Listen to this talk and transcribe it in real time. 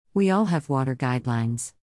We all have water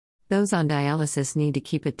guidelines. Those on dialysis need to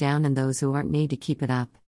keep it down and those who aren't need to keep it up.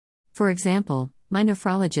 For example, my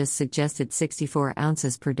nephrologist suggested 64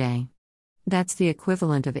 ounces per day. That's the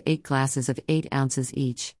equivalent of 8 glasses of 8 ounces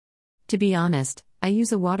each. To be honest, I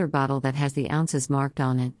use a water bottle that has the ounces marked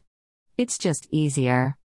on it. It's just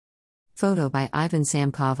easier. Photo by Ivan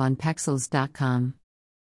Samkov on Pexels.com.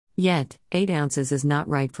 Yet, 8 ounces is not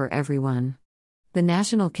right for everyone. The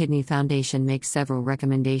National Kidney Foundation makes several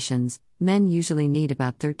recommendations. Men usually need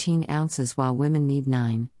about 13 ounces while women need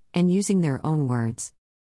 9, and using their own words.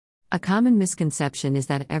 A common misconception is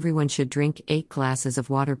that everyone should drink 8 glasses of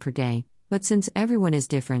water per day, but since everyone is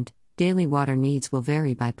different, daily water needs will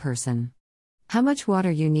vary by person. How much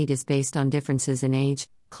water you need is based on differences in age,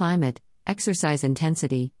 climate, exercise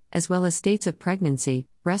intensity, as well as states of pregnancy,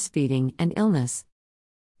 breastfeeding, and illness.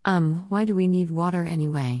 Why do we need water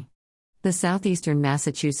anyway? The Southeastern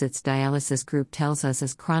Massachusetts Dialysis Group tells us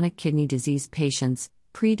as chronic kidney disease patients,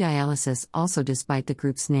 pre-dialysis also despite the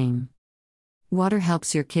group's name. Water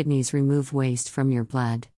helps your kidneys remove waste from your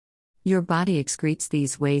blood. Your body excretes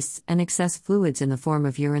these wastes and excess fluids in the form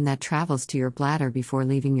of urine that travels to your bladder before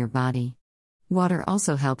leaving your body. Water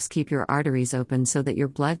also helps keep your arteries open so that your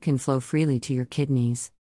blood can flow freely to your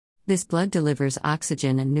kidneys. This blood delivers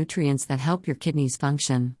oxygen and nutrients that help your kidneys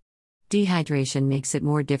function. Dehydration makes it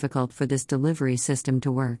more difficult for this delivery system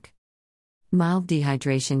to work. Mild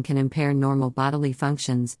dehydration can impair normal bodily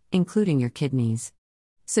functions, including your kidneys.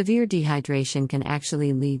 Severe dehydration can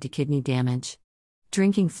actually lead to kidney damage.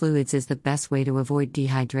 Drinking fluids is the best way to avoid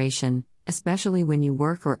dehydration, especially when you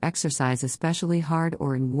work or exercise especially hard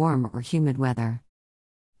or in warm or humid weather.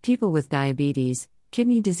 People with diabetes,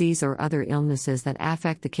 kidney disease or other illnesses that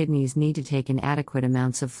affect the kidneys need to take inadequate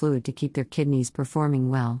amounts of fluid to keep their kidneys performing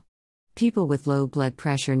well. People with low blood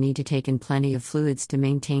pressure need to take in plenty of fluids to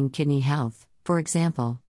maintain kidney health. For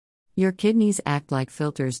example, your kidneys act like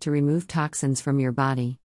filters to remove toxins from your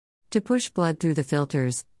body. To push blood through the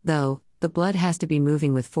filters, though, the blood has to be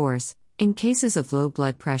moving with force. In cases of low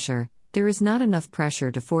blood pressure, there is not enough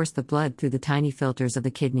pressure to force the blood through the tiny filters of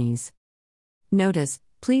the kidneys. Notice,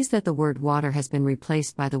 please, that the word water has been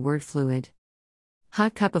replaced by the word fluid.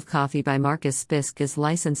 Hot Cup of Coffee by Marcus Fisk is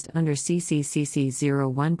licensed under CC/CC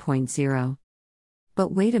 01.0.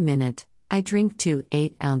 But wait a minute, I drink 2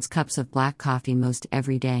 8-ounce cups of black coffee most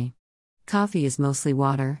every day. Coffee is mostly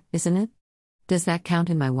water, isn't it? Does that count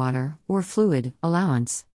in my water, or fluid,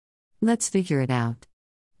 allowance? Let's figure it out.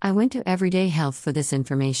 I went to Everyday Health for this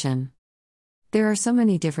information. There are so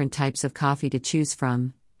many different types of coffee to choose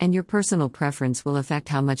from, and your personal preference will affect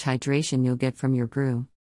how much hydration you'll get from your brew.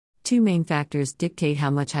 2 main factors dictate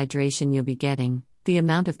how much hydration you'll be getting: the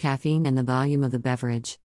amount of caffeine and the volume of the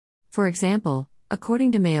beverage. For example,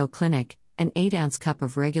 according to Mayo Clinic, an 8-ounce cup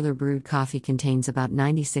of regular brewed coffee contains about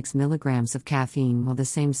 96 milligrams of caffeine, while the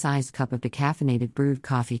same sized cup of decaffeinated brewed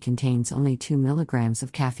coffee contains only 2 milligrams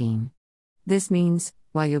of caffeine. This means,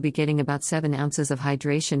 while you'll be getting about 7 ounces of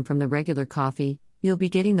hydration from the regular coffee, you'll be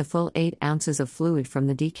getting the full 8 ounces of fluid from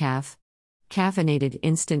the decaf. Caffeinated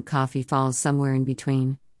instant coffee falls somewhere in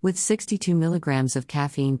between, with 62 milligrams of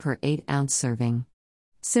caffeine per 8-ounce serving.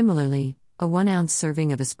 Similarly, a 1-ounce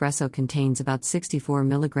serving of espresso contains about 64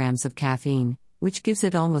 milligrams of caffeine, which gives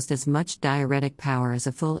it almost as much diuretic power as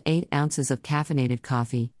a full 8 ounces of caffeinated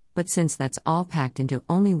coffee, but since that's all packed into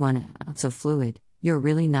only 1 ounce of fluid, you're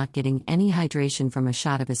really not getting any hydration from a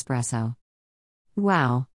shot of espresso.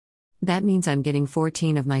 Wow! That means I'm getting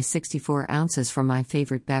 14 of my 64 ounces from my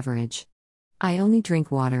favorite beverage. I only drink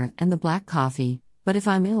water and the black coffee, but if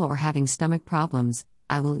I'm ill or having stomach problems,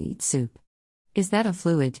 I will eat soup. Is that a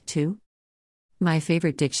fluid, too? My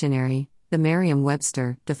favorite dictionary, the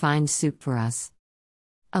Merriam-Webster, defines soup for us.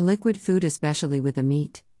 A liquid food, especially with a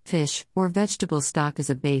meat, fish, or vegetable stock as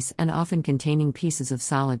a base and often containing pieces of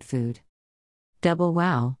solid food. Double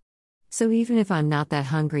wow! So even if I'm not that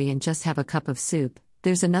hungry and just have a cup of soup,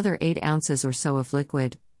 there's another 8 ounces or so of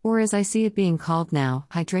liquid, or as I see it being called now,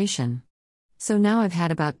 hydration. So now I've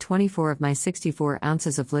had about 24 of my 64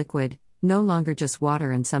 ounces of liquid, no longer just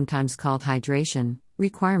water and sometimes called hydration,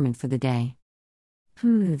 requirement for the day.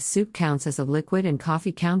 Soup counts as a liquid and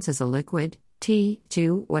coffee counts as a liquid, tea,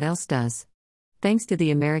 too, what else does? Thanks to the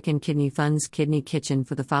American Kidney Fund's Kidney Kitchen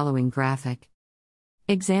for the following graphic.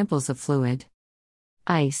 Examples of fluid: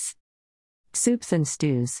 ice, soups and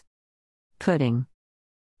stews, pudding,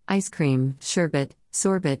 ice cream, sherbet,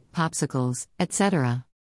 sorbet, popsicles, etc.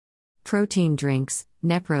 Protein drinks,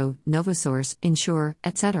 Nepro, Novosource, Ensure,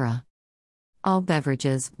 etc. All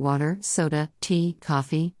beverages, water, soda, tea,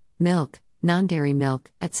 coffee, milk, non-dairy milk,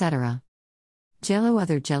 etc. Jell-O,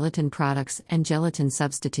 other gelatin products and gelatin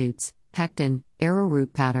substitutes, pectin,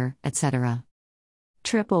 arrowroot powder, etc.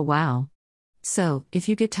 Triple wow. So, if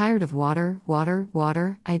you get tired of water,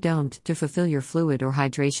 I don't, to fulfill your fluid or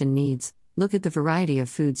hydration needs, look at the variety of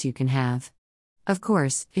foods you can have. Of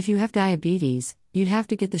course, if you have diabetes, you'd have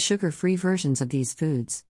to get the sugar-free versions of these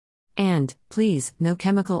foods. And, please, no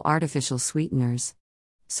chemical artificial sweeteners.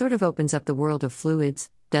 Sort of opens up the world of fluids,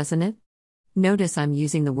 doesn't it? Notice I'm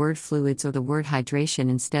using the word fluids or the word hydration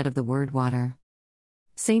instead of the word water.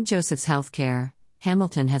 St. Joseph's Healthcare,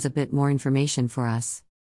 Hamilton has a bit more information for us.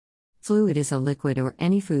 Fluid is a liquid or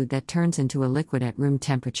any food that turns into a liquid at room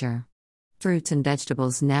temperature. Fruits and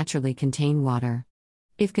vegetables naturally contain water.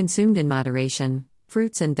 If consumed in moderation,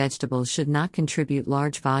 fruits and vegetables should not contribute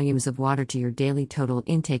large volumes of water to your daily total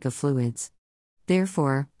intake of fluids.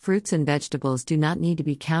 Therefore, fruits and vegetables do not need to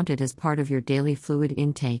be counted as part of your daily fluid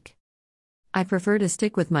intake. I prefer to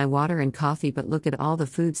stick with my water and coffee, but look at all the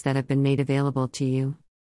foods that have been made available to you.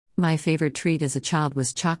 My favorite treat as a child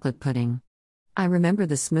was chocolate pudding. I remember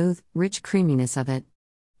the smooth, rich creaminess of it.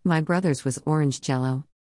 My brother's was orange jello.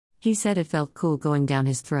 He said it felt cool going down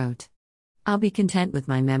his throat. I'll be content with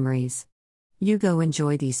my memories. You go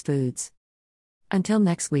enjoy these foods. Until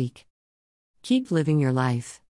next week. Keep living your life.